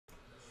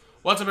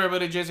What's up,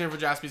 everybody? Jason here for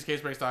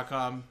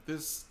JaspysCaseBreaks.com.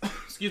 This,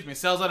 excuse me,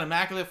 sells out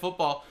Immaculate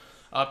Football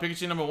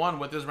Pikachu number 1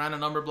 with this random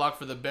number block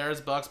for the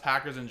Bears, Bucks,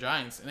 Packers, and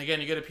Giants. And again,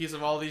 you get a piece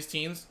of all these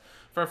teams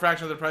for a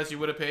fraction of the price you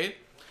would have paid.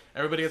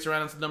 Everybody gets a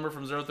random number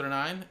from 0 through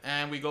 9,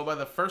 and we go by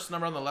the first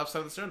number on the left side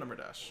of the serial number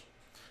dash.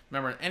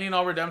 Remember, any and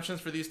all redemptions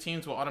for these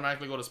teams will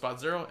automatically go to spot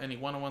 0, any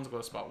one-on-ones will go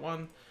to spot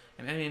 1,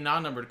 and any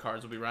non-numbered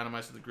cards will be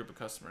randomized to the group of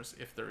customers,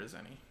 if there is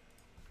any.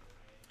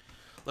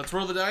 Let's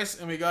roll the dice,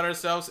 and we got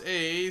ourselves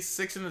a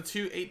 6 and a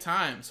 2, 8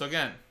 times. So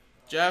again,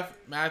 Jeff,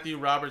 Matthew,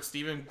 Robert,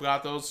 Steven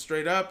got those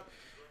straight up.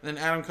 And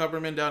then Adam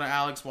Kupperman down to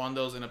Alex won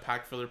those in a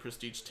pack filler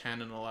prestige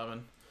 10 and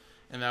 11.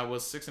 And that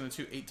was 6 and a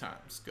 2, 8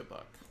 times. Good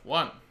luck.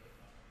 1,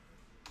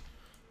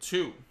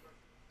 2,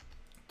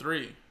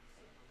 3,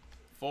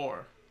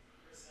 4,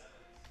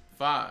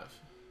 5,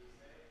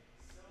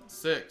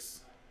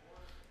 6,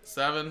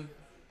 7,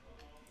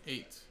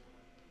 8.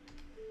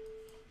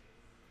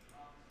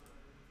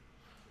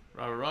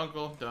 Robert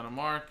Runkle, down to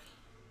Mark.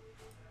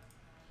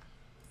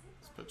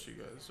 Let's put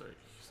you guys right.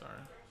 Sorry.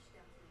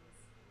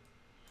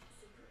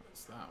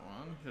 That's that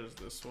one. Here's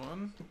this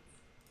one.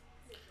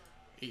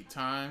 8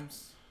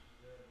 times.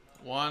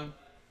 1,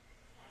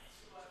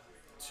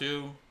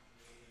 2,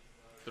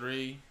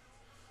 3,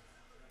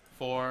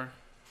 4,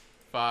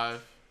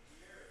 5,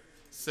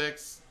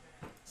 6,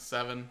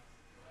 7,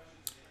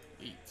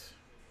 8.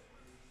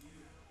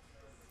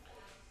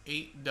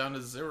 8 down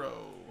to 0.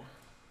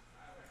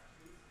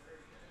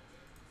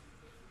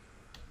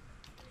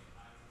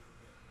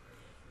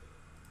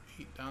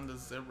 8 down to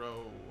 0.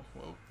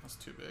 Whoa, that's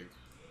too big.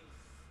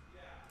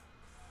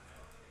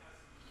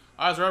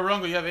 Alright, so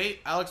Rungo, you have 8.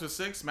 Alex with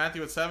 6.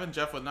 Matthew with 7.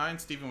 Jeff with 9.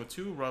 Steven with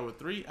 2. Roy with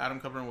 3. Adam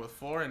Kupperman with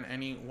 4. And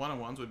any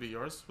one-on-ones would be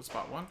yours with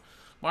spot 1.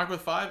 Mark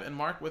with 5. And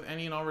Mark with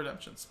any and all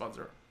redemptions. Spot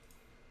 0.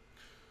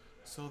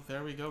 So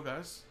there we go,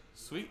 guys.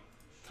 Sweet.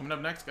 Coming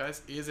up next,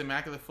 guys, is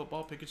Immaculate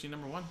Football Pikachu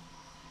number 1.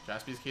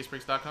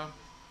 JaspysCaseBreaks.com.